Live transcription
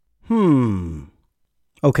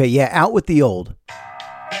Okay, yeah, out with the old.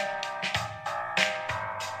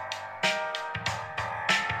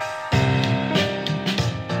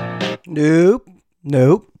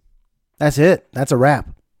 Nope. That's it. That's a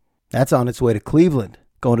wrap. That's on its way to Cleveland,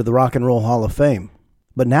 going to the Rock and Roll Hall of Fame.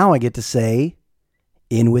 But now I get to say,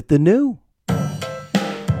 in with the new.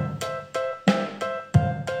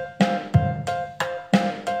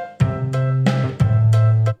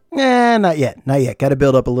 Not yet. Got to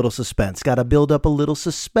build up a little suspense.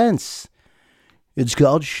 It's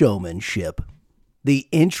called showmanship. The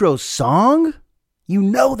intro song? You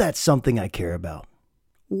know that's something I care about.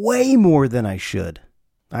 Way more than I should.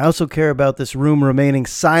 I also care about this room remaining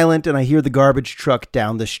silent and I hear the garbage truck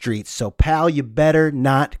down the street. So pal, you better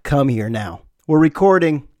not come here now. We're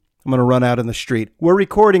recording. I'm going to run out in the street. We're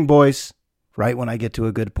recording, boys. Right when I get to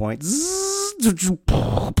a good point.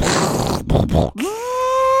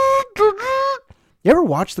 You ever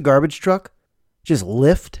watch the garbage truck just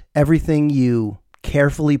lift everything you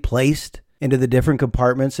carefully placed into the different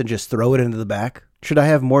compartments and just throw it into the back? Should I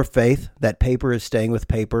have more faith that paper is staying with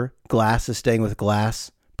paper, glass is staying with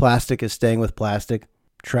glass, plastic is staying with plastic,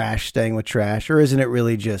 trash staying with trash? Or isn't it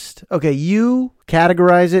really just, okay, you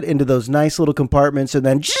categorize it into those nice little compartments and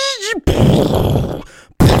then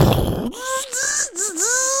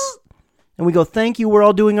and we go, thank you, we're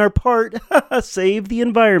all doing our part. Save the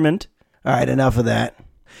environment. All right, enough of that.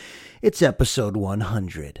 It's episode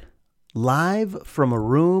 100. Live from a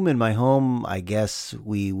room in my home, I guess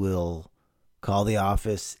we will call the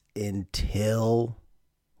office until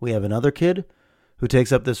we have another kid who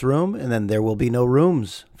takes up this room, and then there will be no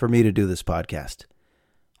rooms for me to do this podcast.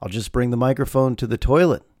 I'll just bring the microphone to the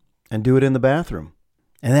toilet and do it in the bathroom.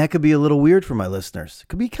 And that could be a little weird for my listeners. It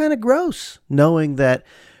could be kind of gross knowing that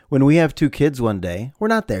when we have 2 kids one day, we're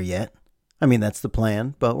not there yet. I mean, that's the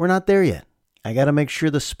plan, but we're not there yet. I got to make sure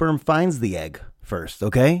the sperm finds the egg first,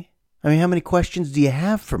 okay? I mean, how many questions do you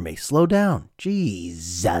have for me? Slow down.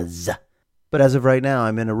 Jesus. But as of right now,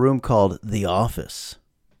 I'm in a room called The Office.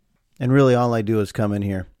 And really all I do is come in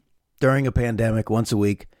here during a pandemic once a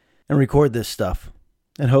week and record this stuff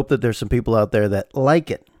and hope that there's some people out there that like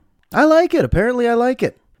it. I like it. Apparently I like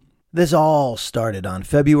it. This all started on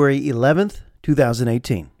February 11th,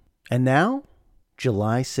 2018. And now,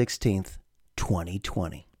 July 16th,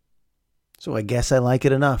 2020. So I guess I like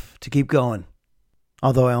it enough to keep going.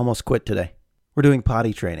 Although I almost quit today. We're doing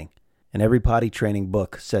potty training. And every potty training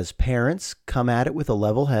book says parents come at it with a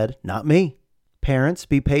level head. Not me. Parents,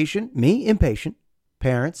 be patient. Me, impatient.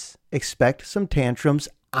 Parents, expect some tantrums.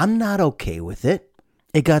 I'm not okay with it.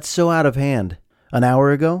 It got so out of hand. An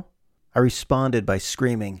hour ago, I responded by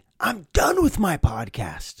screaming, I'm done with my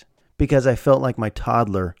podcast. Because I felt like my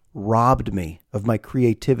toddler robbed me of my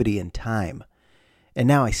creativity and time. And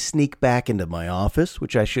now I sneak back into my office,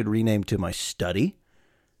 which I should rename to my study.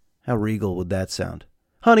 How regal would that sound?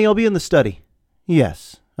 Honey, I'll be in the study.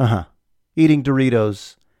 Yes, eating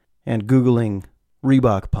Doritos and Googling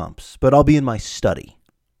Reebok pumps, but I'll be in my study.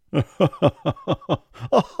 That's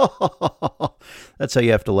how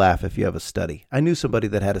you have to laugh if you have a study. I knew somebody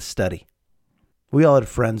that had a study. We all had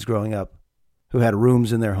friends growing up who had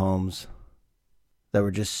rooms in their homes that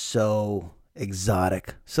were just so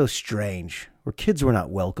exotic, so strange, where kids were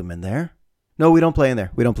not welcome in there. No, we don't play in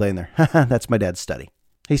there. That's my dad's study.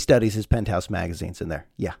 He studies his Penthouse magazines in there.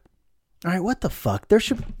 Yeah. All right, what the fuck?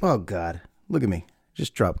 Oh, God. Look at me.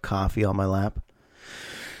 Just dropped coffee on my lap.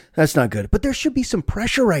 That's not good. But there should be some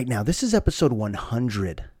pressure right now. This is episode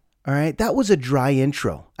 100. All right, that was a dry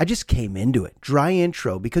intro. I just came into it. Dry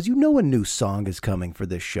intro because you know a new song is coming for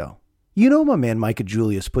this show. You know my man Micah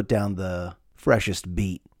Julius put down the freshest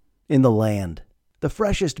beat in the land. The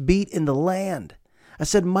freshest beat in the land. I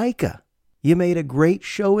said, Micah, you made a great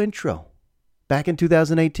show intro back in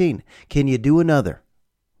 2018. Can you do another?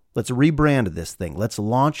 Let's rebrand this thing. Let's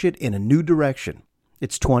launch it in a new direction.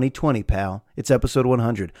 It's 2020, pal. It's episode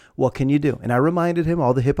 100. What can you do? And I reminded him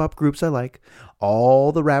all the hip-hop groups I like,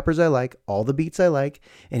 all the rappers I like, all the beats I like,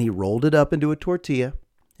 and he rolled it up into a tortilla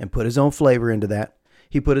and put his own flavor into that.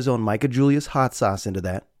 He put his own Micah Julius hot sauce into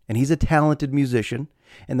that, and he's a talented musician.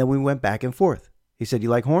 And then we went back and forth. He said, you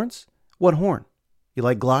like horns? What horn? You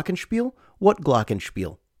like glockenspiel? What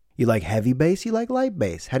glockenspiel? You like heavy bass? You like light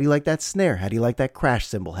bass? How do you like that snare? How do you like that crash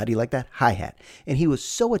cymbal? How do you like that hi-hat? And he was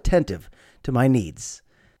so attentive to my needs.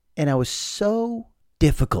 And I was so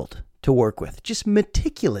difficult to work with, just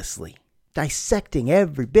meticulously dissecting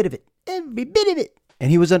every bit of it.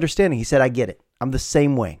 And he was understanding. He said, I get it. I'm the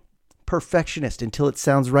same way. Perfectionist until it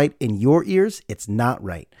sounds right in your ears. It's not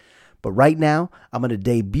right. But right now, I'm going to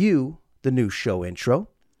debut the new show intro.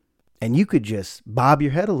 And you could just bob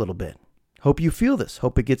your head a little bit. Hope you feel this.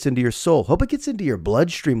 Hope it gets into your soul. Hope it gets into your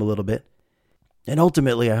bloodstream a little bit. And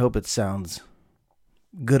ultimately, I hope it sounds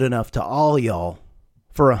good enough to all y'all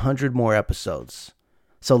for 100 more episodes.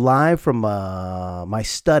 So live from my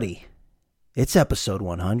study, it's episode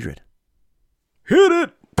 100. Hit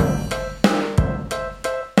it!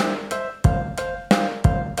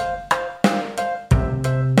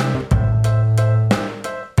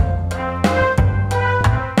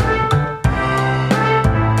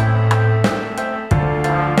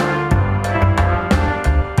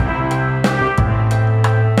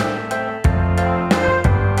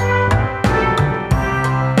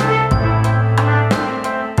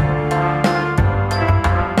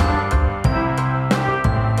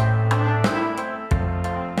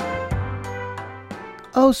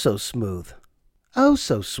 Oh, so smooth. Oh,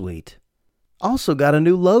 so sweet. Also got a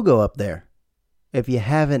new logo up there. If you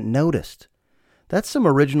haven't noticed, that's some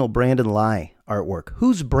original Brandon Lai artwork.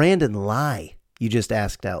 Who's Brandon Lai? You just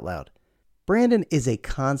asked out loud. Brandon is a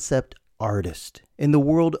concept artist in the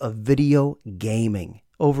world of video gaming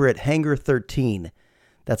over at Hangar 13.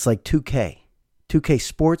 That's like 2K. 2K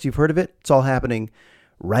Sports, you've heard of it? It's all happening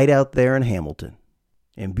right out there in Hamilton,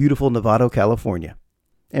 in beautiful Novato, California.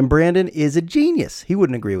 And Brandon is a genius. He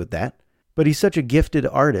wouldn't agree with that. But he's such a gifted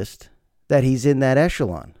artist that he's in that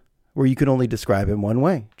echelon where you can only describe him one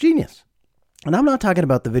way. Genius. And I'm not talking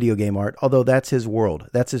about the video game art, although that's his world.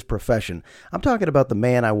 That's his profession. I'm talking about the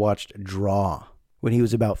man I watched draw when he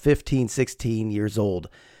was about 15, 16 years old.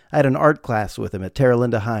 I had an art class with him at Terra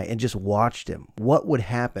Linda High and just watched him. What would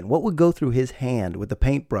happen? What would go through his hand with the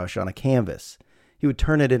paintbrush on a canvas? He would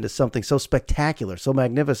turn it into something so spectacular, so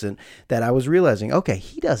magnificent, that I was realizing, okay,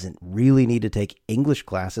 he doesn't really need to take English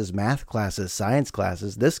classes, math classes, science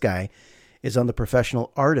classes. This guy is on the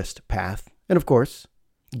professional artist path. And of course,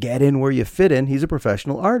 get in where you fit in. He's a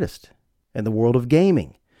professional artist in the world of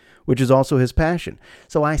gaming, which is also his passion.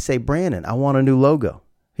 So I say, Brandon, I want a new logo.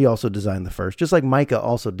 He also designed the first. Just like Micah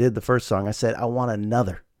also did the first song, I said, I want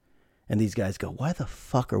another. And these guys go, why the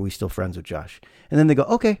fuck are we still friends with Josh? And then they go,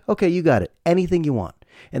 okay, you got it. Anything you want.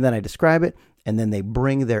 And then I describe it, and then they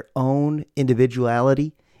bring their own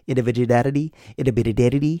individuality, and then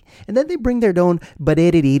they bring their own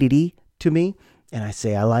to me, and I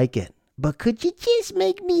say, I like it. But could you just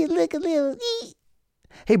make me look a little...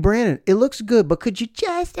 Hey, Brandon, it looks good, but could you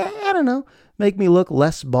just, I don't know, make me look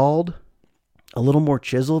less bald, a little more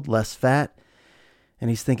chiseled, less fat? And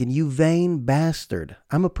he's thinking, you vain bastard,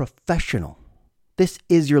 I'm a professional. This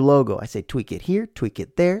is your logo. I say, tweak it here, tweak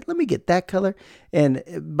it there. Let me get that color. And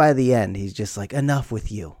by the end, he's just like, enough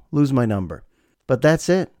with you. Lose my number. But that's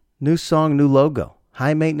it. New song, new logo.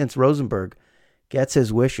 High Maintenance Rosenberg gets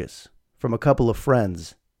his wishes from a couple of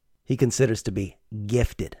friends he considers to be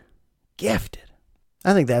gifted. Gifted.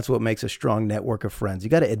 I think that's what makes a strong network of friends. You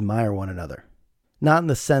got to admire one another. Not in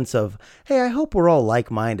the sense of, hey, I hope we're all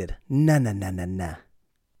like-minded. Nah.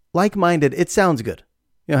 Like-minded, it sounds good.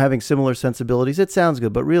 You know, having similar sensibilities, it sounds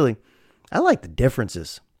good. But really, I like the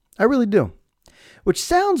differences. I really do. Which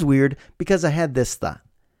sounds weird because I had this thought.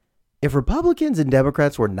 If Republicans and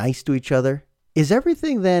Democrats were nice to each other, is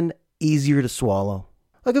everything then easier to swallow?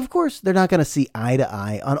 Like, of course, they're not going to see eye to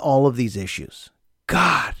eye on all of these issues.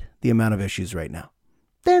 God, the amount of issues right now.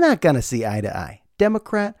 They're not going to see eye to eye.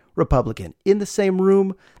 Democrat, Republican, in the same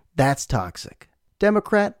room, that's toxic.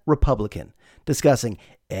 Democrat, Republican, discussing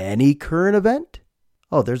any current event?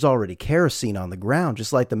 Oh, there's already kerosene on the ground,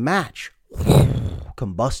 just like the match.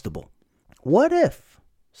 Combustible. What if?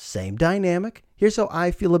 Same dynamic. Here's how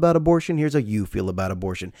I feel about abortion. Here's how you feel about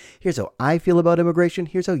abortion. Here's how I feel about immigration.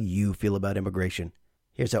 Here's how you feel about immigration.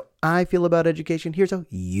 Here's how I feel about education. Here's how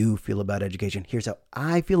you feel about education. Here's how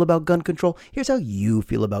I feel about gun control. Here's how you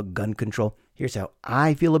feel about gun control. Here's how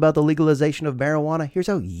I feel about the legalization of marijuana. Here's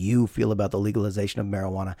how you feel about the legalization of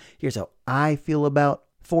marijuana. Here's how I feel about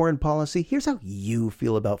foreign policy. Here's how you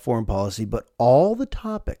feel about foreign policy. But all the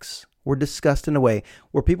topics were discussed in a way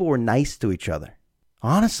where people were nice to each other.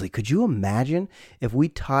 Honestly, could you imagine if we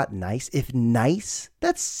taught nice? If nice,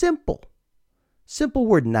 that's simple. Simple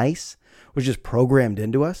word nice was just programmed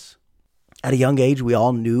into us. At a young age, we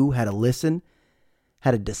all knew how to listen,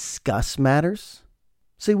 how to discuss matters.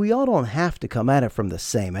 See, we all don't have to come at it from the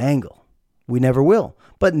same angle. We never will.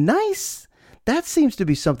 But nice, that seems to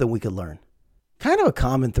be something we could learn. Kind of a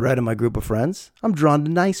common thread in my group of friends. I'm drawn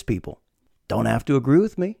to nice people. Don't have to agree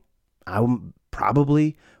with me. I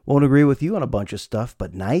probably won't agree with you on a bunch of stuff,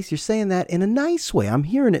 but nice, you're saying that in a nice way. I'm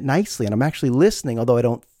hearing it nicely, and I'm actually listening, although I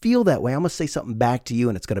don't feel that way. I'm going to say something back to you,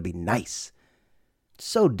 and it's going to be nice. It's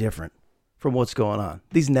so different from what's going on.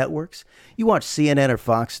 These networks, you watch CNN or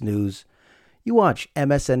Fox News, You watch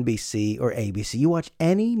MSNBC or ABC, you watch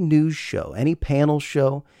any news show, any panel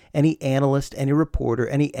show, any analyst, any reporter,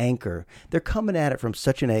 any anchor, they're coming at it from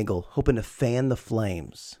such an angle, hoping to fan the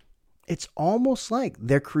flames. It's almost like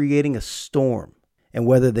they're creating a storm. And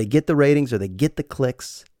whether they get the ratings or they get the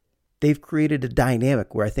clicks, they've created a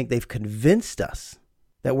dynamic where I think they've convinced us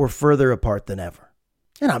that we're further apart than ever.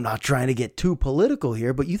 And I'm not trying to get too political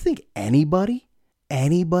here, but you think anybody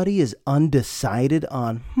is undecided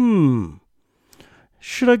on,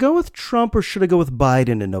 should I go with Trump or should I go with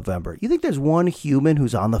Biden in November? You think there's one human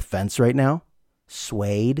who's on the fence right now,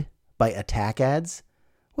 swayed by attack ads?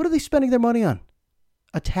 What are they spending their money on?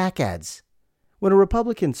 Attack ads. When a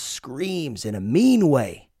Republican screams in a mean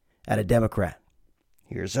way at a Democrat,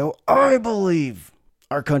 here's how I believe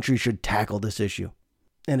our country should tackle this issue.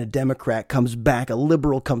 And a Democrat comes back, a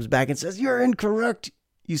liberal comes back and says, you're incorrect,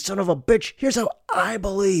 you son of a bitch. Here's how I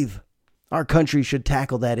believe our country should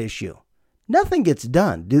tackle that issue. Nothing gets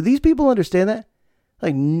done. Do these people understand that?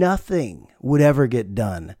 Like nothing would ever get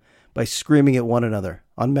done by screaming at one another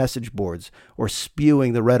on message boards or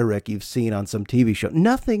spewing the rhetoric you've seen on some TV show.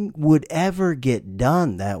 Nothing would ever get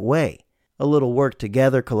done that way. A little work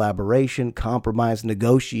together, collaboration, compromise,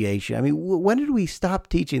 negotiation. I mean, when did we stop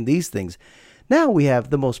teaching these things? Now we have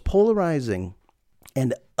the most polarizing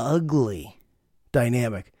and ugly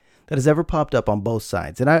dynamic that has ever popped up on both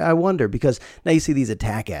sides. And I wonder, because now you see these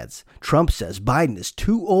attack ads. Trump says Biden is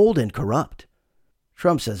too old and corrupt.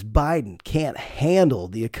 Trump says Biden can't handle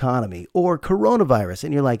the economy or coronavirus.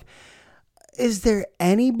 And you're like, is there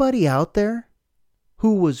anybody out there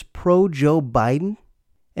who was pro-Joe Biden?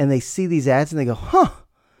 And they see these ads and they go,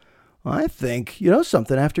 I think,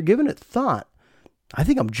 something after giving it thought. I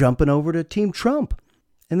think I'm jumping over to Team Trump.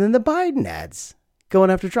 And then the Biden ads going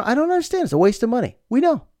after Trump. I don't understand. It's a waste of money. We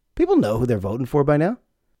know. People know who they're voting for by now.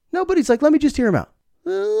 Nobody's like, let me just hear them out.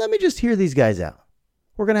 Let me just hear these guys out.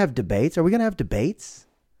 We're going to have debates. Are we going to have debates?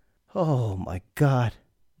 Oh, my God.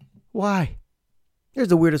 Why? Here's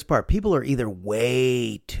the weirdest part. People are either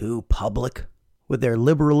way too public with their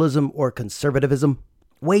liberalism or conservatism.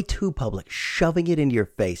 Way too public, shoving it into your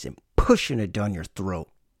face and pushing it down your throat.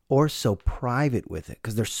 Or so private with it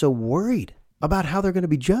because they're so worried about how they're going to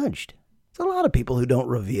be judged. There's a lot of people who don't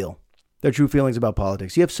reveal their true feelings about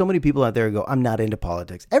politics. You have so many people out there who go, I'm not into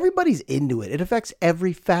politics. Everybody's into it. It affects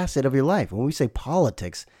every facet of your life. When we say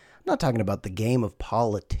politics, I'm not talking about the game of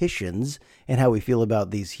politicians and how we feel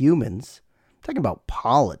about these humans. I'm talking about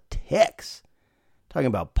politics. I'm talking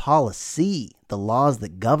about policy, the laws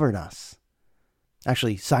that govern us.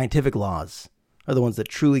 Actually, scientific laws are the ones that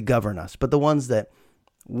truly govern us, but the ones that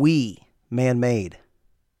we, man-made,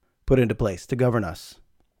 put into place to govern us.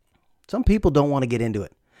 Some people don't want to get into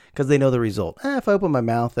it because they know the result. If I open my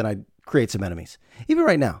mouth, then I'd create some enemies. Even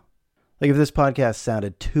right now. Like if this podcast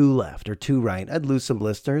sounded too left or too right, I'd lose some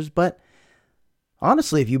listeners. But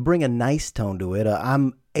honestly, if you bring a nice tone to it,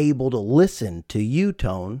 I'm able to listen to you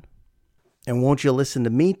tone. And won't you listen to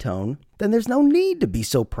me tone? Then there's no need to be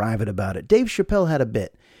so private about it. Dave Chappelle had a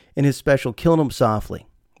bit in his special Killing 'Em Softly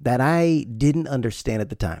that I didn't understand at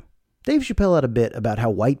the time. Dave Chappelle had a bit about how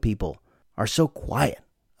white people are so quiet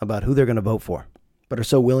about who they're going to vote for, but are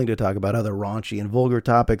so willing to talk about other raunchy and vulgar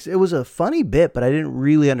topics. It was a funny bit, but I didn't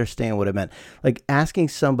really understand what it meant. Like asking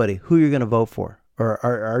somebody who you're going to vote for, or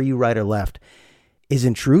are you right or left, is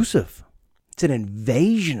intrusive. It's an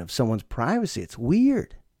invasion of someone's privacy. It's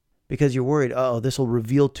weird because you're worried, this will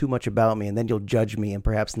reveal too much about me and then you'll judge me and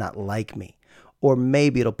perhaps not like me. Or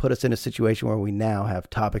maybe it'll put us in a situation where we now have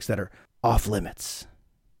topics that are off limits.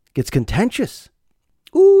 It gets contentious.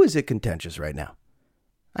 Ooh, is it contentious right now?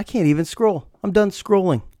 I can't even scroll. I'm done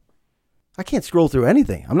scrolling. I can't scroll through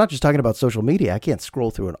anything. I'm not just talking about social media. I can't scroll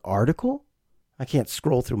through an article. I can't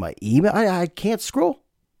scroll through my email. I can't scroll.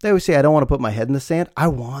 They always say I don't want to put my head in the sand. I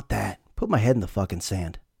want that. Put my head in the fucking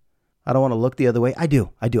sand. I don't want to look the other way. I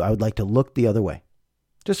do. I would like to look the other way.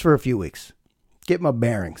 Just for a few weeks. Get my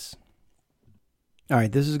bearings. All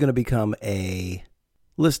right, this is going to become a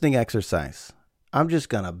listening exercise. I'm just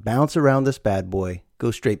going to bounce around this bad boy,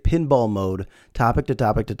 go straight pinball mode, topic to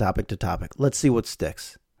topic to topic to topic. Let's see what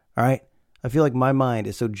sticks. All right? I feel like my mind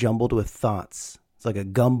is so jumbled with thoughts. It's like a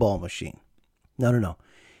gumball machine. No.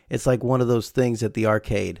 It's like one of those things at the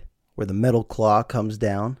arcade where the metal claw comes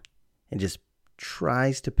down and just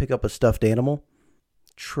tries to pick up a stuffed animal.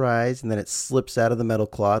 Tries, and then it slips out of the metal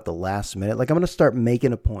claw at the last minute. Like I'm going to start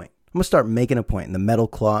making a point. And the metal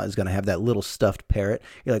claw is going to have that little stuffed parrot.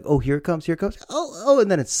 You're like, oh, here it comes. Oh, and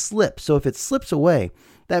then it slips. So if it slips away,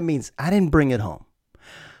 that means I didn't bring it home.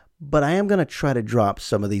 But I am going to try to drop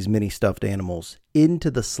some of these mini stuffed animals into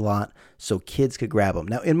the slot so kids could grab them.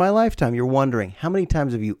 Now, in my lifetime, you're wondering, how many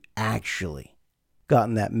times have you actually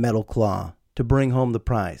gotten that metal claw to bring home the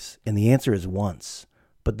prize? And the answer is once.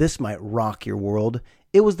 But this might rock your world.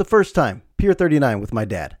 It was the first time, Pier 39 with my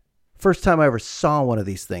dad. First time I ever saw one of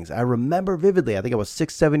these things. I remember vividly. I think I was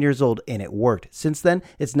 6, 7 years old, and it worked. Since then,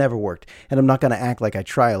 it's never worked. And I'm not going to act like I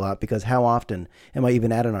try a lot, because how often am I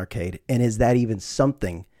even at an arcade? And is that even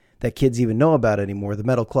something that kids even know about anymore, the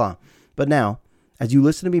metal claw? But now, as you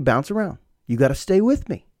listen to me bounce around, you got to stay with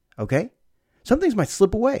me, okay? Some things might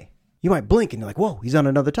slip away. You might blink and you're like, whoa, he's on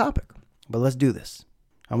another topic. But let's do this.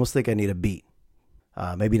 I almost think I need a beat.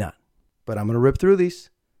 Maybe not. But I'm going to rip through these.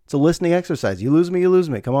 It's a listening exercise. You lose me, you lose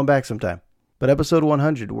me. Come on back sometime. But episode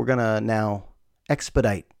 100, we're going to now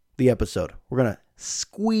expedite the episode. We're going to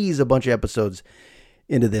squeeze a bunch of episodes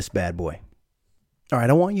into this bad boy. All right,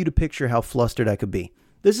 I want you to picture how flustered I could be.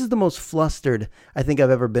 This is the most flustered I think I've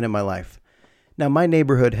ever been in my life. Now, my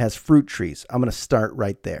neighborhood has fruit trees. I'm going to start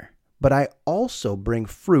right there. But I also bring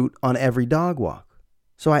fruit on every dog walk.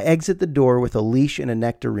 So I exit the door with a leash and a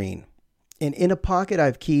nectarine. And in a pocket, I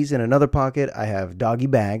have keys. In another pocket, I have doggy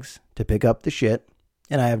bags to pick up the shit.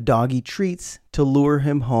 And I have doggy treats to lure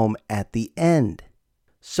him home at the end.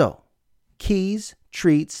 So, keys,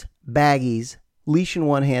 treats, baggies, leash in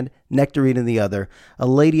one hand, nectarine in the other. A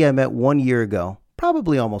lady I met 1 year ago,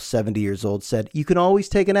 probably almost 70 years old, said, "You can always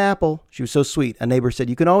take an apple." She was so sweet. A neighbor said,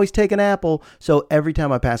 "You can always take an apple." So every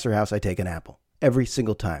time I pass her house, I take an apple. Every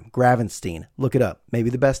single time. Gravenstein. Look it up. Maybe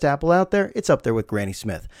the best apple out there. It's up there with Granny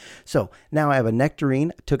Smith. So now I have a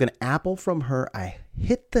nectarine. I took an apple from her. I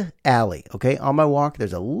hit the alley. Okay. On my walk,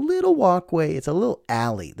 there's a little walkway. It's a little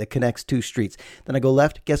alley that connects two streets. Then I go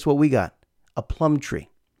left. Guess what we got? A plum tree.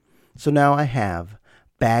 So now I have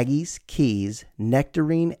baggies, keys,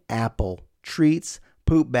 nectarine, apple, treats,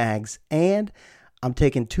 poop bags, and I'm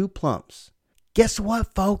taking 2 plums. Guess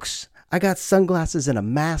what, folks? I got sunglasses and a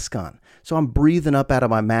mask on. So I'm breathing up out of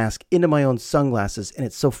my mask into my own sunglasses, and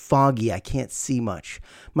it's so foggy I can't see much.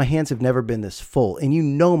 My hands have never been this full, and you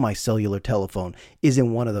know my cellular telephone is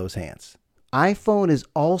in one of those hands. iPhone is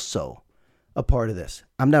also a part of this.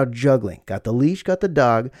 I'm now juggling. Got the leash, got the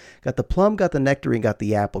dog, got the plum, got the nectarine, got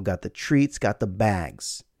the apple, got the treats, got the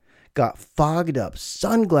bags. Got fogged up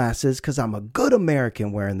sunglasses because I'm a good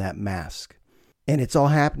American wearing that mask. And it's all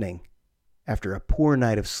happening after a poor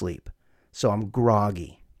night of sleep. So I'm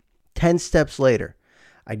groggy. 10 steps later,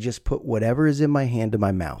 I just put whatever is in my hand to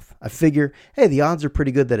my mouth. I figure, hey, the odds are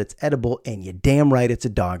pretty good that it's edible, and you damn right it's a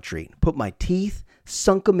dog treat. Put my teeth,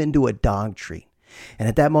 sunk them into a dog treat. And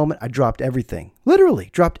at that moment, I dropped everything. Literally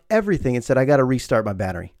dropped everything and said, I got to restart my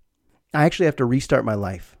battery. I actually have to restart my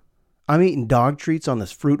life. I'm eating dog treats on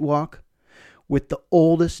this fruit walk with the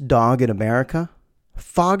oldest dog in America.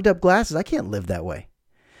 Fogged up glasses. I can't live that way.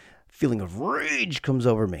 Feeling of rage comes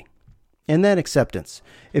over me. And then acceptance.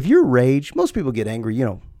 If you're rage, most people get angry,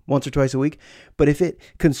 once or twice a week. But if it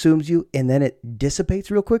consumes you and then it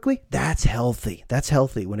dissipates real quickly, that's healthy. That's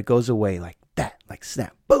healthy when it goes away like that, like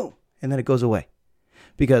snap, boom, and then it goes away.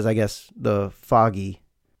 Because I guess the foggy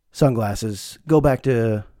sunglasses go back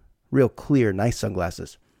to real clear, nice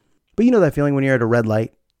sunglasses. But you know that feeling when you're at a red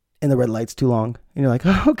light and the red light's too long and you're like,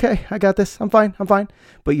 oh, okay, I got this. I'm fine.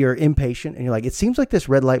 But you're impatient and you're like, it seems like this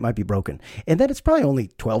red light might be broken. And then it's probably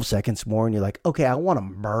only 12 seconds more and you're like, okay, I want to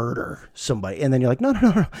murder somebody. And then you're like,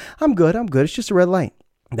 no, I'm good. It's just a red light.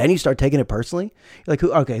 And then you start taking it personally. You're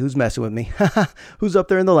like, who's messing with me? Who's up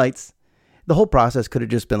there in the lights? The whole process could have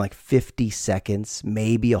just been like 50 seconds,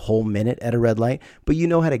 maybe a whole minute at a red light. But you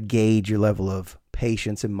know how to gauge your level of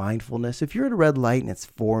patience and mindfulness. If you're at a red light and it's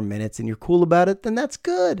 4 minutes and you're cool about it, then that's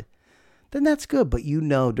good. But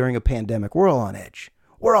during a pandemic, we're all on edge.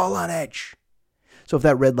 So if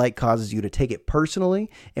that red light causes you to take it personally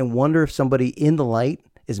and wonder if somebody in the light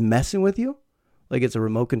is messing with you, like it's a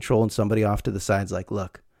remote control and somebody off to the side's like,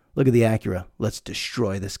 look at the Acura. Let's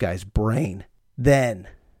destroy this guy's brain. Then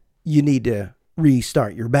you need to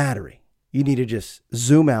restart your battery. You need to just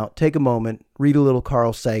zoom out, take a moment, read a little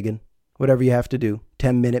Carl Sagan, whatever you have to do,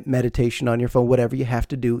 10-minute meditation on your phone, whatever you have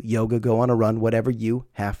to do, yoga, go on a run, whatever you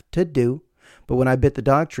have to do. But when I bit the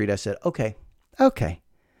dog treat, I said, okay,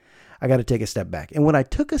 I got to take a step back. And when I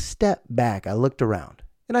took a step back, I looked around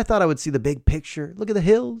and I thought I would see the big picture. Look at the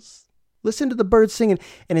hills, listen to the birds singing.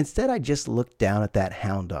 And instead, I just looked down at that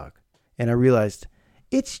hound dog and I realized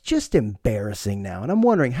it's just embarrassing now. And I'm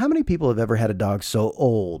wondering how many people have ever had a dog so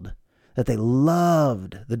old that they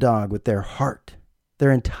loved the dog with their heart,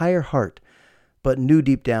 their entire heart, but knew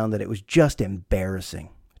deep down that it was just embarrassing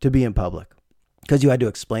to be in public because you had to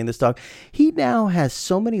explain this dog. He now has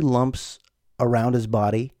so many lumps around his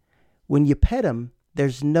body. When you pet him,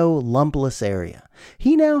 there's no lumpless area.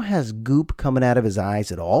 He now has goop coming out of his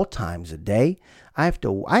eyes at all times of day. I have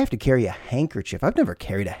to carry a handkerchief. I've never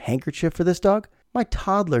carried a handkerchief for this dog. My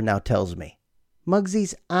toddler now tells me,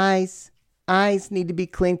 Mugsy's eyes need to be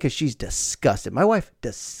cleaned because she's disgusted. My wife,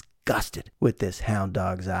 disgusted with this hound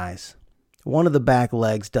dog's eyes. One of the back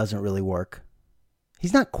legs doesn't really work.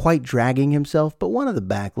 He's not quite dragging himself, but one of the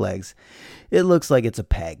back legs, it looks like it's a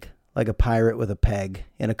peg, like a pirate with a peg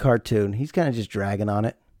in a cartoon. He's kind of just dragging on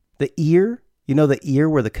it. The ear, the ear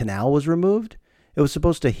where the canal was removed? It was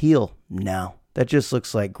supposed to heal. No, that just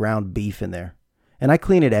looks like ground beef in there. And I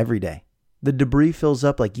clean it every day. The debris fills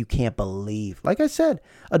up like you can't believe. Like I said,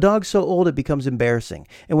 a dog's so old it becomes embarrassing.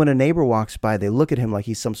 And when a neighbor walks by, they look at him like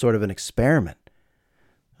he's some sort of an experiment.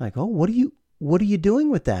 Like, oh, what are you doing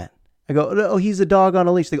with that? I go, oh, he's a dog on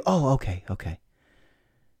a leash. They go, oh, okay.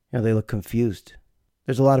 They look confused.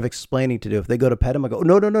 There's a lot of explaining to do. If they go to pet him, I go,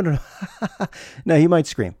 no. No, he might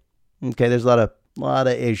scream. Okay, there's a lot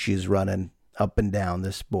of issues running up and down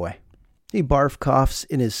this boy. He barf coughs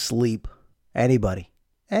in his sleep. Anybody.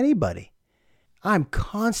 I'm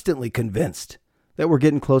constantly convinced that we're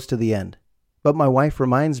getting close to the end. But my wife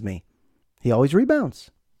reminds me, he always rebounds.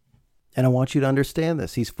 And I want you to understand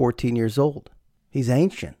this. He's 14 years old. He's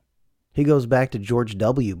ancient. He goes back to George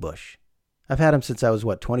W. Bush. I've had him since I was,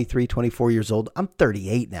 23, 24 years old. I'm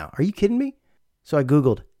 38 now. Are you kidding me? So I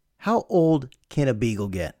Googled, how old can a beagle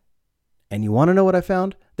get? And you want to know what I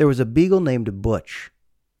found? There was a beagle named Butch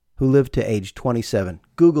who lived to age 27.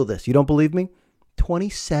 Google this. You don't believe me?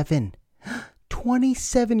 27.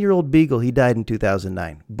 27-year-old beagle. He died in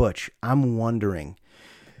 2009. Butch. I'm wondering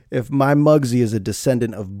if my Mugsy is a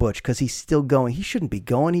descendant of Butch, because he's still going. He shouldn't be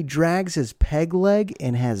going. He drags his peg leg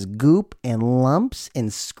and has goop and lumps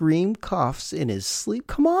and coughs in his sleep.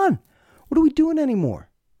 Come on. What are we doing anymore?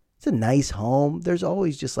 It's a nice home. There's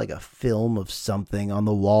always just like a film of something on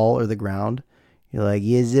the wall or the ground. You're like,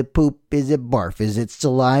 is it poop? Is it barf? Is it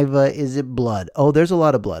saliva? Is it blood? Oh, there's a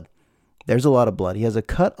lot of blood. He has a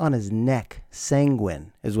cut on his neck.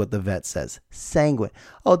 Sanguine is what the vet says. Sanguine.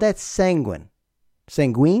 Oh, that's sanguine.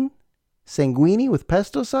 Sanguine? Sanguini with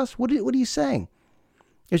pesto sauce? What are you saying?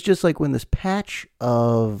 It's just like when this patch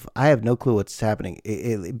of, I have no clue what's happening.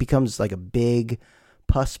 It becomes like a big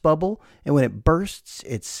pus bubble. And when it bursts,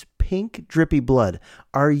 it's pink, drippy blood.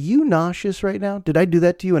 Are you nauseous right now? Did I do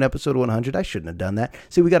that to you in episode 100? I shouldn't have done that.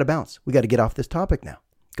 See, we got to bounce. We got to get off this topic now.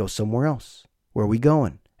 Go somewhere else. Where are we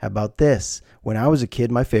going? How about this? When I was a kid,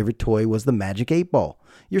 my favorite toy was the Magic 8 Ball.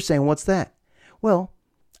 You're saying, what's that? Well,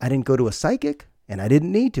 I didn't go to a psychic. And I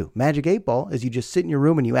didn't need to. Magic 8 Ball is you just sit in your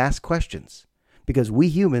room and you ask questions. Because we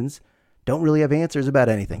humans don't really have answers about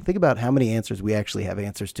anything. Think about how many answers we actually have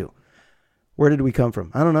answers to. Where did we come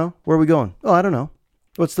from? I don't know. Where are we going? Oh, I don't know.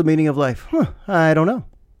 What's the meaning of life? I don't know.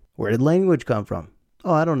 Where did language come from?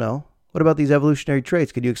 Oh, I don't know. What about these evolutionary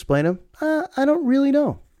traits? Could you explain them? I don't really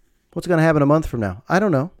know. What's going to happen a month from now? I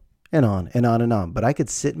don't know. And on and on and on. But I could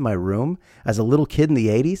sit in my room as a little kid in the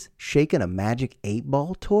 80s shaking a Magic 8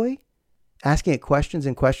 Ball toy, asking it questions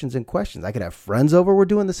and questions and questions. I could have friends over. We're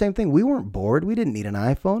doing the same thing. We weren't bored. We didn't need an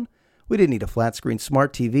iPhone. We didn't need a flat screen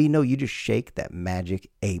smart TV. No, you just shake that Magic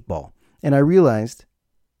 8 Ball. And I realized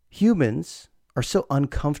humans are so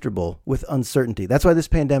uncomfortable with uncertainty. That's why this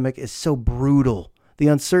pandemic is so brutal. The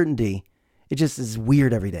uncertainty, it just is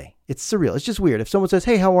weird every day. It's surreal. It's just weird. If someone says,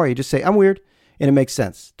 hey, how are you? Just say, I'm weird. And it makes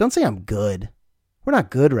sense. Don't say I'm good. We're not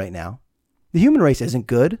good right now. The human race isn't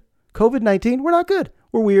good. COVID-19, we're not good.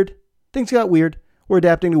 We're weird. Things got weird. We're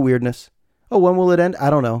adapting to weirdness. Oh, when will it end? I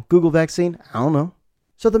don't know. Google vaccine? I don't know.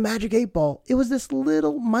 So the Magic 8 Ball, it was this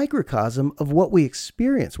little microcosm of what we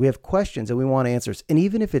experience. We have questions and we want answers. And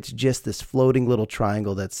even if it's just this floating little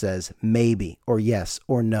triangle that says maybe or yes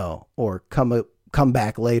or no or come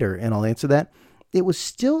back later and I'll answer that, it was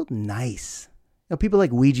still nice. You know, people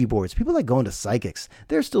like Ouija boards. People like going to psychics.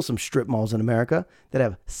 There's still some strip malls in America that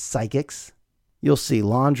have psychics. You'll see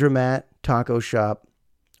laundromat, taco shop,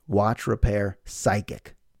 watch repair,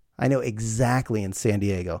 psychic. I know exactly in San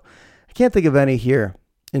Diego. I can't think of any here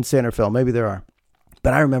in San Rafael. Maybe there are.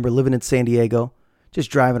 But I remember living in San Diego,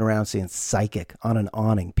 just driving around seeing psychic on an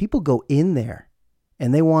awning. People go in there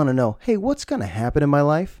and they want to know, hey, what's going to happen in my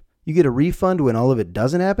life? You get a refund when all of it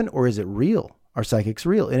doesn't happen, or is it real? Are psychics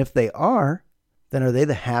real? And if they are, then are they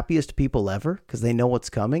the happiest people ever because they know what's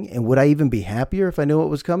coming? And would I even be happier if I knew what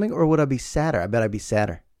was coming, or would I be sadder? I bet I'd be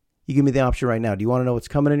sadder. You give me the option right now. Do you want to know what's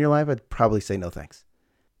coming in your life? I'd probably say no thanks.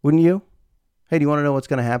 Wouldn't you? Hey, do you want to know what's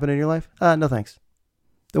going to happen in your life? No thanks.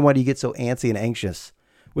 Then why do you get so antsy and anxious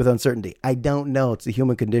with uncertainty? I don't know. It's the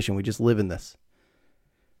human condition. We just live in this.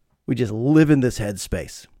 We just live in this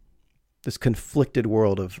headspace. This conflicted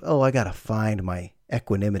world of, I got to find my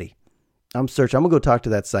equanimity. I'm searching. I'm going to go talk to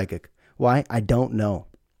that psychic. Why? I don't know.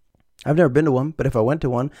 I've never been to one, but if I went to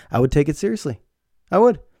one, I would take it seriously. I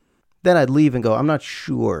would. Then I'd leave and go, I'm not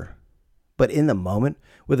sure. But in the moment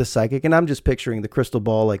with a psychic, and I'm just picturing the crystal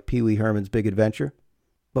ball like Pee Wee Herman's Big Adventure,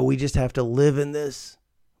 but we just have to live in this.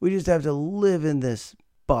 We just have to live in this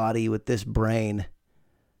body with this brain,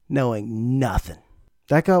 knowing nothing.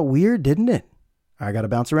 That got weird, didn't it? I got to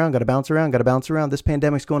bounce around. This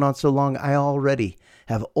pandemic's going on so long, I already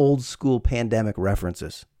have old school pandemic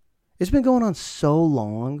references. It's been going on so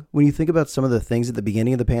long. When you think about some of the things at the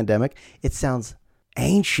beginning of the pandemic, it sounds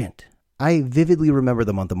ancient. I vividly remember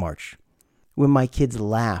the month of March when my kids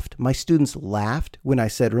laughed. My students laughed when I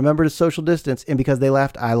said, remember to social distance. And because they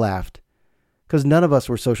laughed, I laughed. Because none of us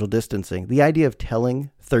were social distancing. The idea of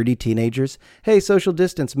telling 30 teenagers, hey, social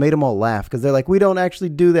distance, made them all laugh. Because they're like, we don't actually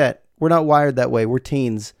do that. We're not wired that way. We're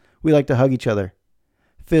teens. We like to hug each other.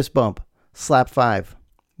 Fist bump. Slap five.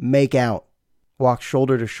 Make out. Walk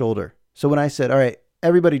shoulder to shoulder. So when I said, all right,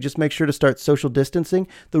 everybody just make sure to start social distancing,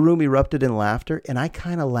 the room erupted in laughter. And I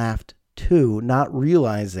kind of laughed too, not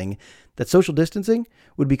realizing that social distancing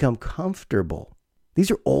would become comfortable. These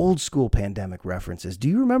are old school pandemic references. Do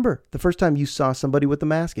you remember the first time you saw somebody with a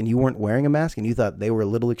mask and you weren't wearing a mask and you thought they were a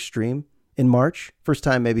little extreme in March? First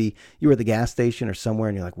time maybe you were at the gas station or somewhere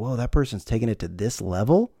and you're like, whoa, that person's taking it to this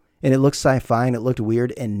level? And it looks sci-fi and it looked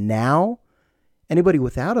weird. And now anybody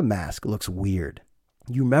without a mask looks weird.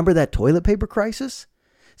 You remember that toilet paper crisis?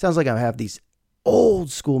 Sounds like I have these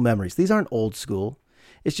old school memories. These aren't old school.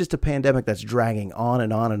 It's just a pandemic that's dragging on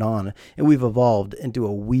and on and on. And we've evolved into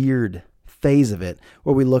a weird phase of it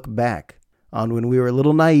where we look back on when we were a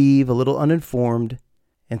little naive, a little uninformed,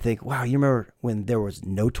 and think, wow, you remember when there was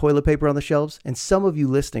no toilet paper on the shelves? And some of you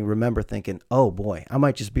listening remember thinking, oh boy, I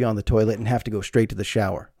might just be on the toilet and have to go straight to the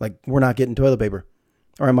shower. Like, we're not getting toilet paper.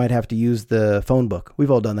 Or I might have to use the phone book.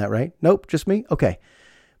 We've all done that, right? Nope, just me? Okay.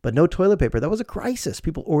 But no toilet paper. That was a crisis.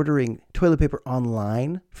 People ordering toilet paper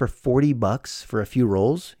online for $40 for a few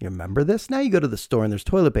rolls. You remember this? Now you go to the store and there's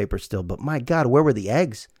toilet paper still. But my God, where were the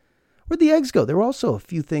eggs? Where'd the eggs go? There were also a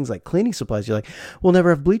few things like cleaning supplies. You're like, we'll never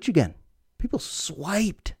have bleach again. People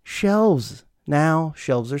swiped shelves. Now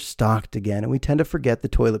shelves are stocked again. And we tend to forget the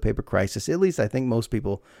toilet paper crisis. At least I think most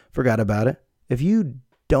people forgot about it. If you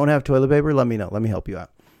don't have toilet paper, let me know. Let me help you out.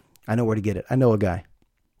 I know where to get it. I know a guy.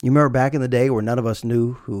 You remember back in the day where none of us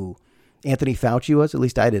knew who Anthony Fauci was? At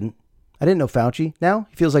least I didn't. I didn't know Fauci. Now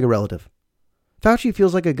he feels like a relative. Fauci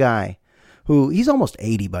feels like a guy who, he's almost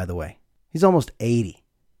 80, by the way. He's almost 80.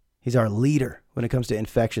 He's our leader when it comes to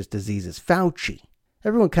infectious diseases. Fauci.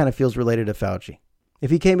 Everyone kind of feels related to Fauci. If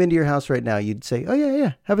he came into your house right now, you'd say, oh,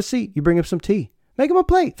 yeah, have a seat. You bring him some tea. Make him a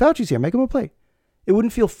plate. Fauci's here. Make him a plate. It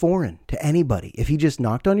wouldn't feel foreign to anybody if he just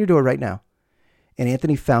knocked on your door right now. And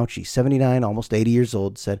Anthony Fauci, 79, almost 80 years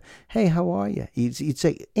old, said, hey, how are you? You'd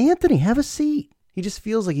say, Anthony, have a seat. He just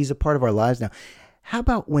feels like he's a part of our lives now. How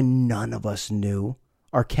about when none of us knew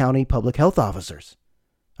our county public health officers?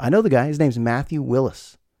 I know the guy. His name's Matthew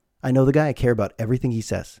Willis. I know the guy. I care about everything he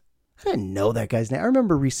says. I didn't know that guy's name. I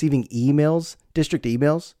remember receiving emails, district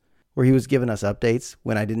emails, where he was giving us updates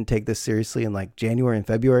when I didn't take this seriously in like January and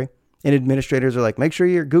February. And administrators are like, make sure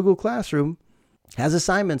your Google Classroom has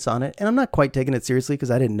assignments on it. And I'm not quite taking it seriously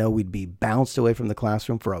because I didn't know we'd be bounced away from the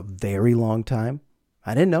classroom for a very long time.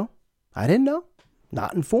 I didn't know.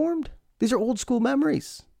 Not informed. These are old school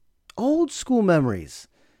memories. Old school memories.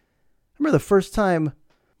 I remember the first time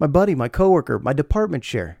my buddy, my coworker, my department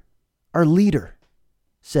chair, our leader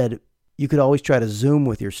said you could always try to Zoom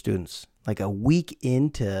with your students. Like a week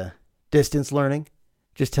into distance learning.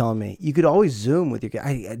 Just telling me, you could always Zoom with your kids.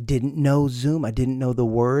 I didn't know Zoom. I didn't know the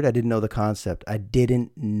word. I didn't know the concept. I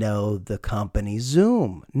didn't know the company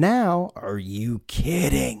Zoom. Now, are you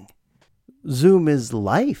kidding? Zoom is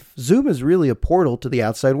life. Zoom is really a portal to the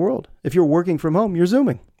outside world. If you're working from home, you're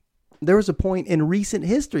Zooming. There was a point in recent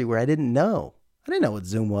history where I didn't know. I didn't know what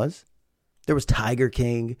Zoom was. There was Tiger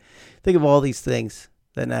King. Think of all these things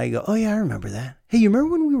that now you go, oh yeah, I remember that. Hey, you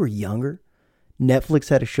remember when we were younger? Netflix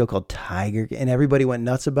had a show called Tiger, and everybody went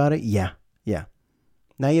nuts about it? Yeah.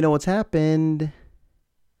 Now you know what's happened.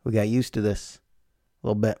 We got used to this a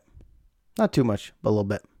little bit. Not too much, but a little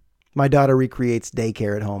bit. My daughter recreates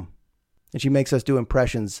daycare at home, and she makes us do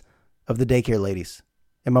impressions of the daycare ladies,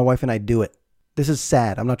 and my wife and I do it. This is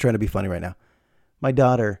sad. I'm not trying to be funny right now. My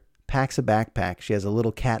daughter packs a backpack. She has a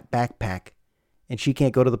little cat backpack, and she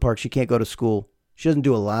can't go to the park. She can't go to school. She doesn't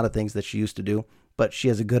do a lot of things that she used to do, but she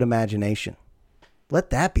has a good imagination. Let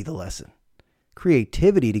that be the lesson.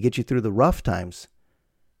 Creativity to get you through the rough times.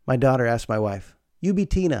 My daughter asked my wife, you be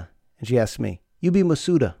Tina. And she asked me, you be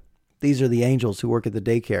Masuda. These are the angels who work at the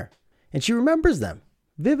daycare. And she remembers them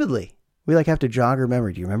vividly. We like have to jog her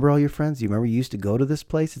memory. Do you remember all your friends? Do you remember you used to go to this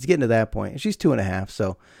place? It's getting to that point. And she's 2.5,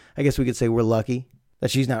 so I guess we could say we're lucky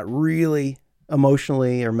that she's not really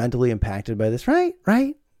emotionally or mentally impacted by this, right?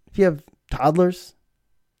 Right? If you have toddlers,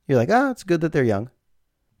 you're like, oh, it's good that they're young.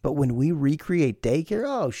 But when we recreate daycare,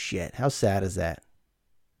 oh shit, how sad is that?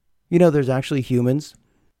 You know, there's actually humans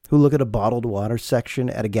who look at a bottled water section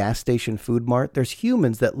at a gas station food mart. There's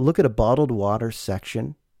humans that look at a bottled water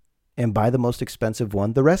section and buy the most expensive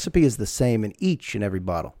one. The recipe is the same in each and every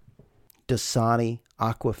bottle. Dasani,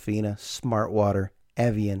 Aquafina, Smart Water,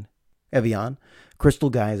 Evian, Crystal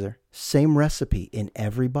Geyser, same recipe in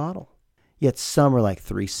every bottle. Yet some are like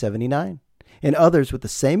 $3.79 and others with the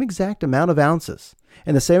same exact amount of ounces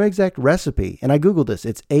and the same exact recipe. And I Googled this.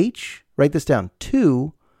 It's H, write this down,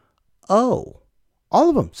 2O. All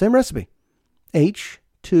of them, same recipe.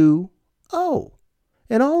 H2O.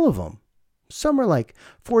 And all of them. Some are like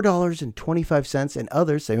 $4.25 and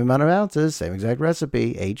others, same amount of ounces, same exact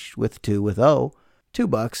recipe, H with 2 with O,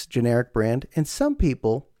 $2, generic brand. And some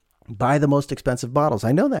people buy the most expensive bottles.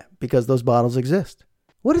 I know that because those bottles exist.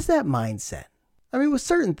 What is that mindset? I mean, with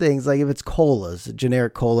certain things, like if it's colas, a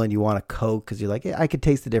generic cola, and you want a Coke because you're like, I could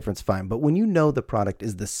taste the difference fine. But when you know the product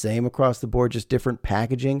is the same across the board, just different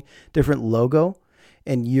packaging, different logo,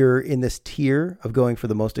 and you're in this tier of going for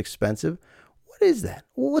the most expensive, what is that?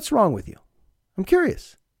 What's wrong with you? I'm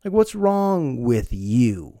curious. Like, what's wrong with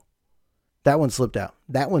you? That one slipped out.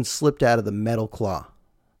 That one slipped out of the metal claw.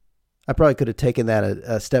 I probably could have taken that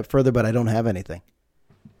a step further, but I don't have anything.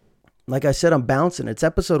 Like I said, I'm bouncing. It's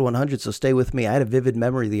episode 100, so stay with me. I had a vivid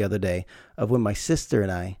memory the other day of when my sister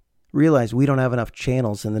and I realized we don't have enough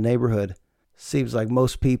channels in the neighborhood. Seems like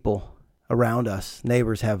most people around us,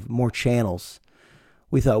 neighbors, have more channels.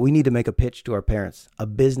 We thought we need to make a pitch to our parents, a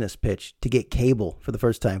business pitch to get cable for the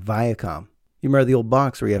first time, Viacom. You remember the old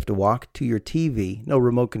box where you have to walk to your TV, no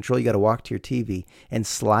remote control, you got to walk to your TV and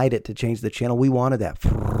slide it to change the channel. We wanted that.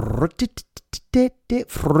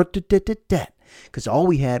 Because all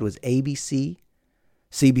we had was ABC,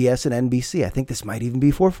 CBS, and NBC. I think this might even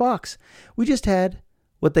be before Fox. We just had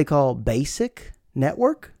what they call basic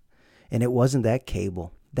network, and it wasn't that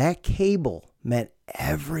cable. That cable meant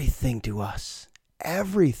everything to us.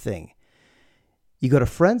 Everything. You go to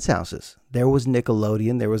friends' houses, there was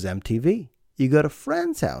Nickelodeon, there was MTV. You go to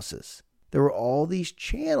friends' houses, there were all these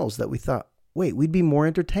channels that we thought, wait, we'd be more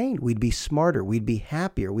entertained. We'd be smarter. We'd be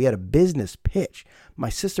happier. We had a business pitch. My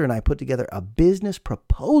sister and I put together a business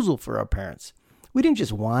proposal for our parents. We didn't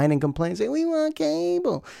just whine and complain and say, we want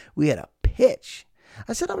cable. We had a pitch.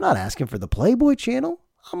 I said, I'm not asking for the Playboy channel.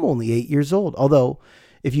 I'm only 8 years old. Although,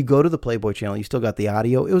 if you go to the Playboy channel, you still got the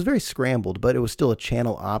audio. It was very scrambled, but it was still a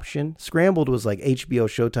channel option. Scrambled was like HBO,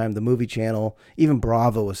 Showtime, the movie channel. Even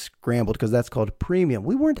Bravo was scrambled because that's called premium.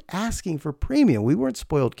 We weren't asking for premium. We weren't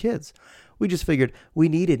spoiled kids. We just figured we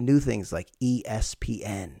needed new things like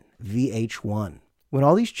ESPN, VH1. When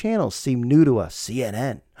all these channels seem new to us,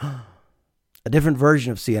 CNN, a different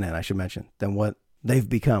version of CNN, I should mention, than what they've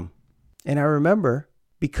become. And I remember,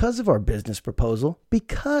 because of our business proposal,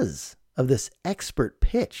 because of this expert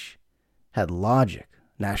pitch, had logic,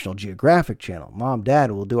 National Geographic Channel, Mom,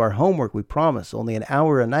 Dad, we'll do our homework, we promise, only an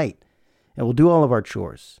hour a night, and we'll do all of our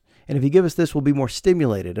chores. And if you give us this, we'll be more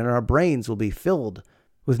stimulated, and our brains will be filled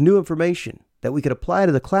with new information that we could apply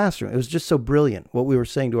to the classroom. It was just so brilliant what we were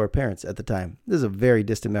saying to our parents at the time. This is a very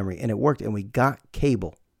distant memory, and it worked, and we got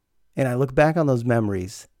cable. And I look back on those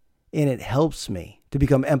memories, and it helps me to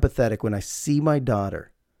become empathetic when I see my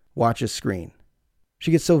daughter watch a screen.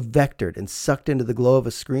 She gets so vectored and sucked into the glow of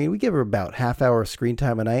a screen. We give her about half hour of screen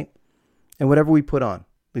time a night, and whatever we put on,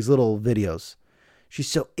 these little videos, she's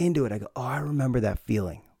so into it. I go, oh, I remember that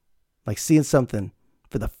feeling. Like seeing something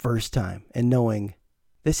for the first time and knowing,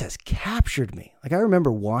 this has captured me. Like I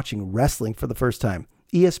remember watching wrestling for the first time,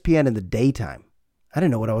 ESPN in the daytime. I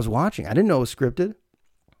didn't know what I was watching. I didn't know it was scripted.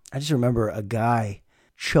 I just remember a guy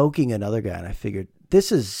choking another guy, and I figured,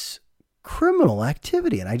 this is criminal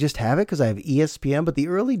activity. And I just have it because I have ESPN. But the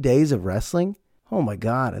early days of wrestling, oh my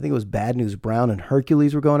God, I think it was Bad News Brown and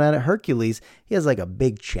Hercules were going at it. Hercules, he has like a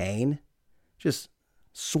big chain, just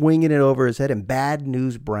swinging it over his head. And Bad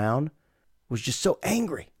News Brown was just so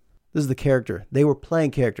angry. This is the character. They were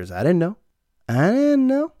playing characters. I didn't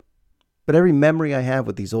know. But every memory I have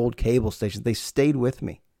with these old cable stations, they stayed with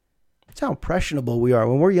me. It's how impressionable we are.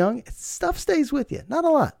 When we're young, stuff stays with you. Not a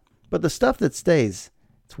lot. But the stuff that stays,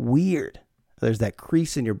 it's weird. There's that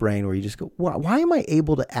crease in your brain where you just go, why am I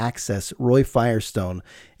able to access Roy Firestone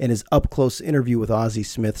and his up-close interview with Ozzie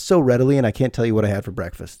Smith so readily, and I can't tell you what I had for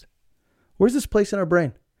breakfast? Where's this place in our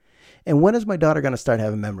brain? And when is my daughter going to start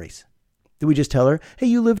having memories? Did we just tell her, hey,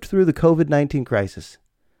 you lived through the COVID-19 crisis?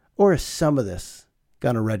 Or is some of this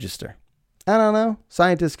going to register? I don't know.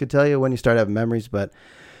 Scientists could tell you when you start having memories, but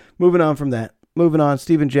moving on from that. Moving on,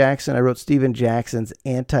 Stephen Jackson. I wrote Stephen Jackson's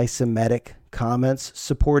anti-Semitic comments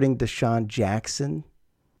supporting Deshaun Jackson.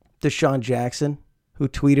 Deshaun Jackson, who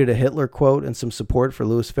tweeted a Hitler quote and some support for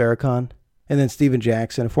Louis Farrakhan. And then Stephen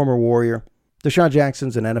Jackson, a former Warrior. Deshaun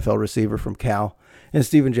Jackson's an NFL receiver from Cal. And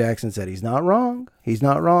Stephen Jackson said, he's not wrong. He's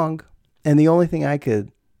not wrong. And the only thing I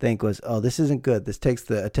could think was, oh, this isn't good. This takes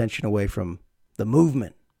the attention away from the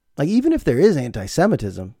movement. Like, even if there is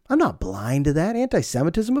anti-Semitism, I'm not blind to that.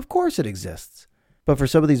 Anti-Semitism, of course it exists. But for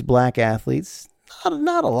some of these black athletes,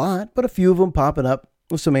 not a lot, but a few of them popping up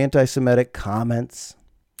with some anti-Semitic comments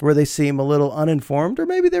where they seem a little uninformed, or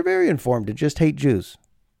maybe they're very informed and just hate Jews.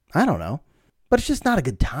 I don't know. But it's just not a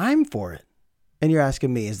good time for it. And you're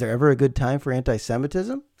asking me, is there ever a good time for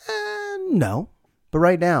anti-Semitism? No. But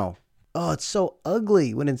right now, oh, it's so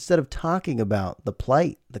ugly when instead of talking about the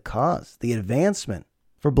plight, the cause, the advancement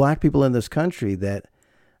for black people in this country, that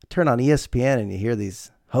I turn on ESPN and you hear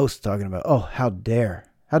these hosts talking about, oh, how dare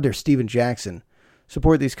Stephen Jackson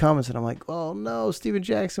support these comments. And I'm like, oh no, Stephen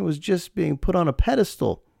Jackson was just being put on a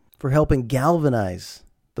pedestal for helping galvanize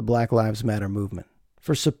the Black Lives Matter movement,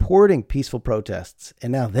 for supporting peaceful protests.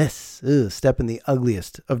 And now this, step in the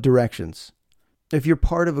ugliest of directions. If you're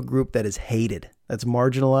part of a group that is hated, that's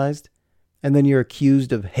marginalized, and then you're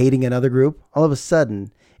accused of hating another group, all of a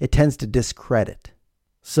sudden it tends to discredit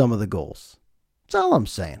some of the goals. That's all I'm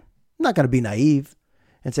saying. I'm not going to be naive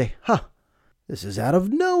and say, this is out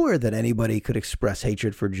of nowhere that anybody could express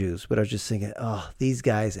hatred for Jews. But I was just thinking, oh, these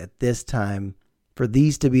guys at this time, for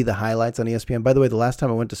these to be the highlights on ESPN. By the way, the last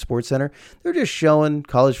time I went to SportsCenter, they were just showing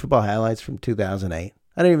college football highlights from 2008.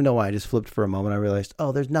 I didn't even know why. I just flipped for a moment. I realized,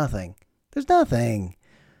 oh, there's nothing. There's nothing.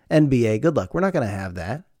 NBA, good luck. We're not going to have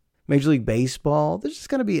that. Major League Baseball, there's just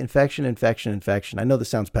going to be infection. I know this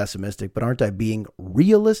sounds pessimistic, but aren't I being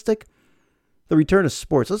realistic? The return of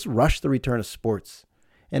sports. Let's rush the return of sports.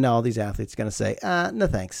 And now all these athletes are going to say, no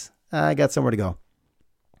thanks. I got somewhere to go.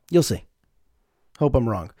 You'll see. Hope I'm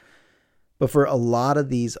wrong. But for a lot of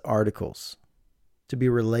these articles to be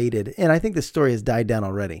related, and I think this story has died down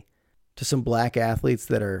already, to some black athletes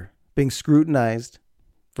that are being scrutinized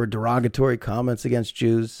for derogatory comments against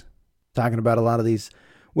Jews, talking about a lot of these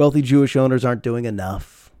wealthy Jewish owners aren't doing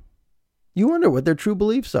enough. You wonder what their true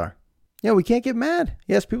beliefs are. Yeah, we can't get mad.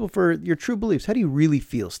 You ask people for your true beliefs. How do you really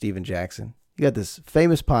feel, Stephen Jackson? You got this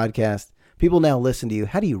famous podcast. People now listen to you.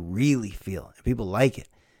 How do you really feel? And people like it.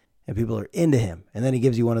 And people are into him. And then he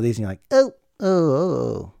gives you one of these and you're like,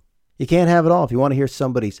 oh. You can't have it all if you want to hear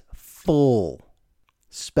somebody's full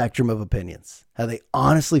spectrum of opinions. How they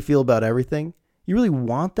honestly feel about everything. You really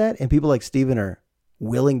want that? And people like Stephen are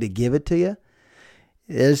willing to give it to you?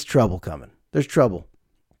 There's trouble coming. There's trouble.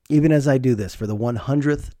 Even as I do this for the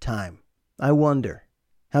 100th time, I wonder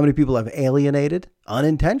how many people I've alienated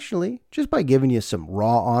unintentionally just by giving you some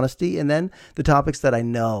raw honesty, and then the topics that I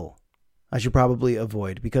know I should probably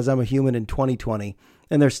avoid because I'm a human in 2020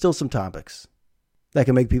 and there's still some topics that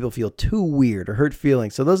can make people feel too weird or hurt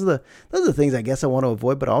feelings. So those are the things I guess I want to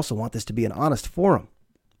avoid, but I also want this to be an honest forum.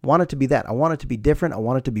 I want it to be that. I want it to be different. I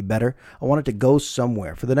want it to be better. I want it to go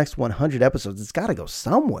somewhere. For the next 100 episodes, it's got to go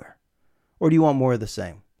somewhere. Or do you want more of the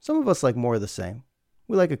same? Some of us like more of the same.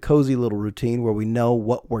 We like a cozy little routine where we know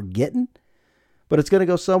what we're getting, but it's going to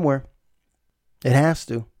go somewhere. It has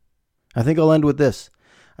to. I think I'll end with this.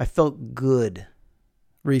 I felt good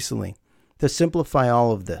recently to simplify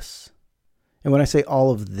all of this. And when I say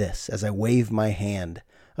all of this, as I wave my hand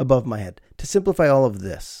above my head, to simplify all of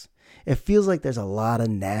this, it feels like there's a lot of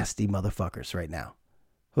nasty motherfuckers right now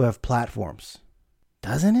who have platforms.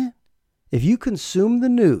 Doesn't it? If you consume the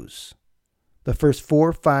news, the first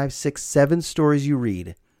 4, 5, 6, 7 stories you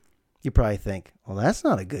read, you probably think, well, that's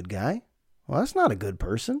not a good guy. Well, that's not a good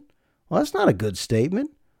person. Well, that's not a good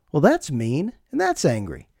statement. Well, that's mean and that's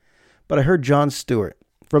angry. But I heard Jon Stewart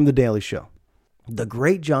from The Daily Show, the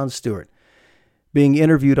great Jon Stewart, being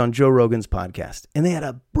interviewed on Joe Rogan's podcast. And they had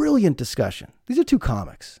a brilliant discussion. These are two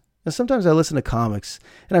comics. Now, sometimes I listen to comics,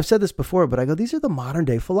 and I've said this before, but I go, these are the modern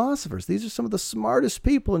day philosophers. These are some of the smartest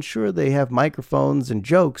people, and sure, they have microphones and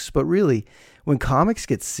jokes, but really, when comics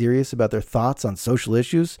get serious about their thoughts on social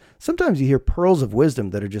issues, sometimes you hear pearls of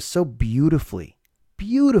wisdom that are just so beautifully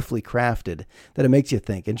crafted that it makes you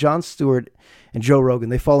think. And Jon Stewart and Joe Rogan,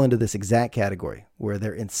 they fall into this exact category where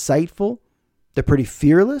they're insightful, they're pretty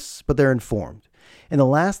fearless, but they're informed. And the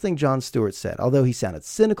last thing Jon Stewart said, although he sounded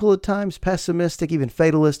cynical at times, pessimistic, even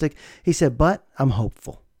fatalistic, he said, but I'm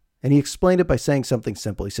hopeful. And he explained it by saying something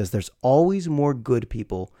simple. He says, there's always more good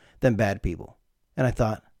people than bad people. And I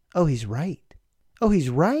thought, oh, he's right. Oh, he's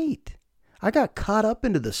right. I got caught up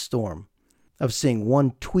into the storm of seeing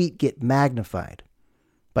one tweet get magnified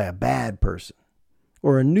by a bad person,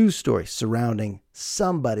 or a news story surrounding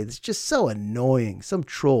somebody that's just so annoying, some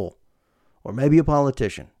troll, or maybe a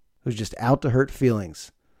politician who's just out to hurt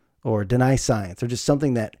feelings or deny science, or just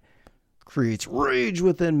something that creates rage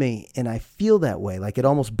within me. And I feel that way, like it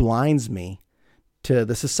almost blinds me to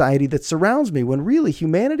the society that surrounds me, when really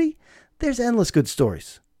humanity, there's endless good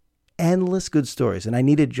stories. Endless good stories. And I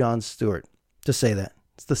needed Jon Stewart to say that.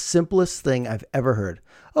 It's the simplest thing I've ever heard.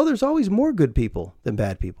 Oh, there's always more good people than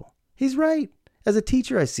bad people. He's right. As a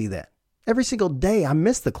teacher, I see that. Every single day, I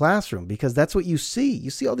miss the classroom because that's what you see.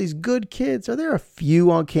 You see all these good kids. Are there a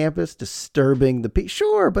few on campus disturbing the peace?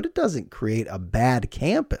 Sure, but it doesn't create a bad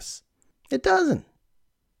campus. It doesn't.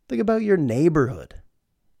 Think about your neighborhood.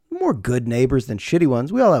 More good neighbors than shitty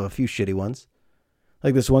ones. We all have a few shitty ones.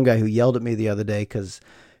 Like this one guy who yelled at me the other day because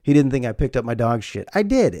he didn't think I picked up my dog's shit. I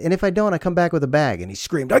did. And if I don't, I come back with a bag. And he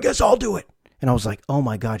screamed, I guess I'll do it. And I was like, oh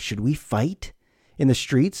my God, should we fight in the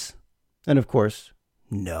streets? And of course,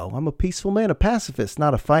 no, I'm a peaceful man, a pacifist,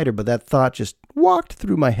 not a fighter. But that thought just walked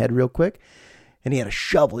through my head real quick. And he had a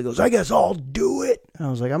shovel. He goes, I guess I'll do it. And I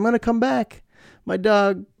was like, I'm going to come back. My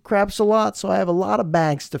dog craps a lot, so I have a lot of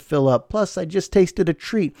bags to fill up. Plus, I just tasted a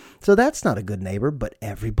treat. So that's not a good neighbor, but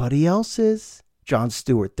everybody else is. Jon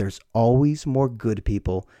Stewart, there's always more good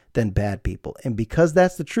people than bad people. And because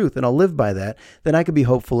that's the truth, and I'll live by that, then I could be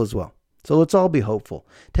hopeful as well. So let's all be hopeful.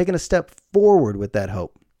 Taking a step forward with that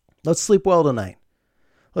hope. Let's sleep well tonight.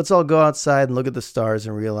 Let's all go outside and look at the stars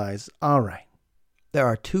and realize, all right, there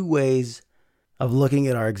are two ways of looking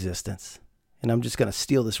at our existence. And I'm just going to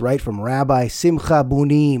steal this right from Rabbi Simcha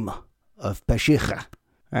Bunim of Peshicha.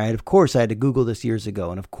 All right, of course, I had to Google this years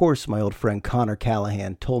ago. And of course, my old friend Connor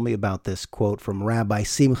Callahan told me about this quote from Rabbi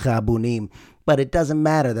Simcha Bunim. But it doesn't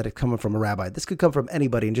matter that it's coming from a rabbi. This could come from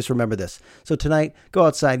anybody. And just remember this. So tonight, go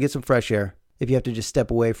outside, get some fresh air. If you have to just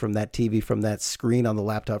step away from that TV, from that screen on the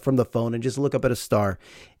laptop, from the phone, and just look up at a star.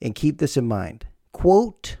 And keep this in mind.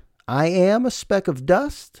 Quote, I am a speck of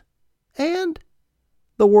dust, and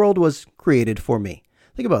the world was created for me.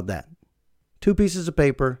 Think about that. 2 pieces of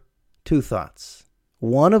paper, 2 thoughts.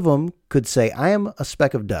 One of them could say, I am a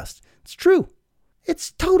speck of dust. It's true.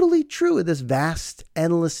 It's totally true in this vast,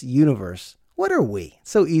 endless universe. What are we?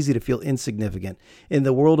 It's so easy to feel insignificant in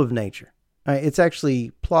the world of nature. It's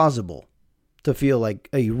actually plausible to feel like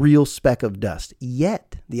a real speck of dust.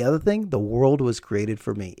 Yet, the other thing, the world was created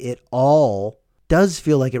for me. It all does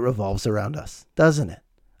feel like it revolves around us, doesn't it?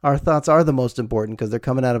 Our thoughts are the most important because they're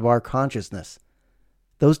coming out of our consciousness.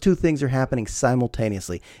 Those 2 things are happening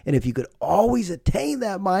simultaneously. And if you could always attain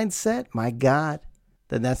that mindset, my God,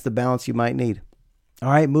 then that's the balance you might need.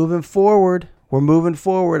 All right, moving forward. We're moving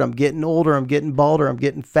forward. I'm getting older. I'm getting balder. I'm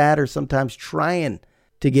getting fatter. Sometimes trying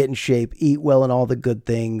to get in shape, eat well, and all the good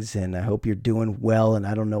things. And I hope you're doing well. And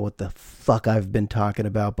I don't know what the fuck I've been talking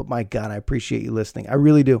about, but my God, I appreciate you listening. I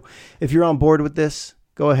really do. If you're on board with this,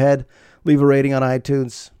 go ahead. Leave a rating on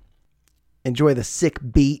iTunes. Enjoy the Sick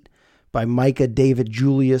Beat by Micah David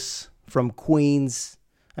Julius from Queens.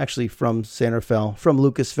 Actually from San Rafael, from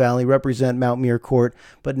Lucas Valley. Represent Mount Muir Court,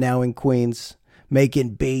 but now in Queens.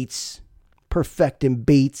 Making beats. Perfecting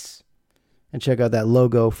beats. And check out that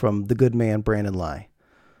logo from the good man Brandon Lai,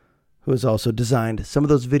 who has also designed some of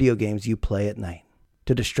those video games you play at night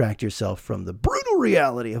to distract yourself from the brutal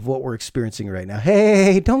reality of what we're experiencing right now.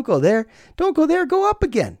 Hey, don't go there. Don't go there. Go up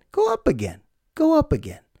again. Go up again. Go up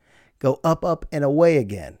again. Go up, up, and away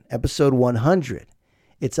again. Episode 100.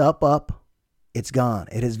 It's up, up. It's gone.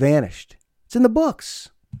 It has vanished. It's in the books.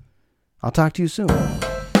 I'll talk to you soon.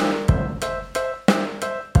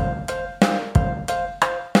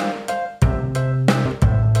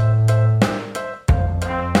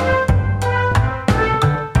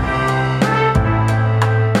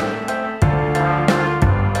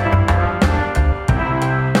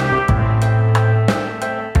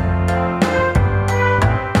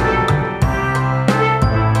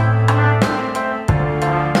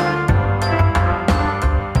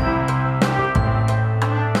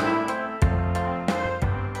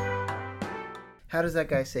 How does that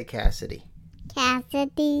guy say Cassidy?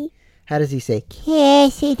 Cassidy. How does he say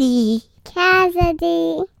Cassidy?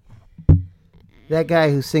 Cassidy. That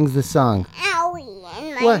guy who sings the song. Owie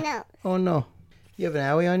in my What? nose. Oh no. You have an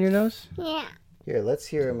owie on your nose? Yeah. Here, let's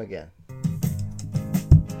hear him again.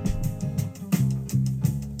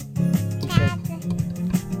 Cassidy.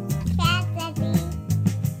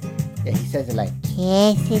 Yeah, he says it like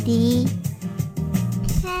Cassidy.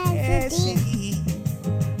 Cassidy.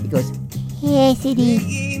 he goes Cassidy.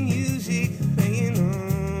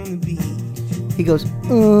 he goes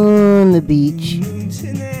on the beach.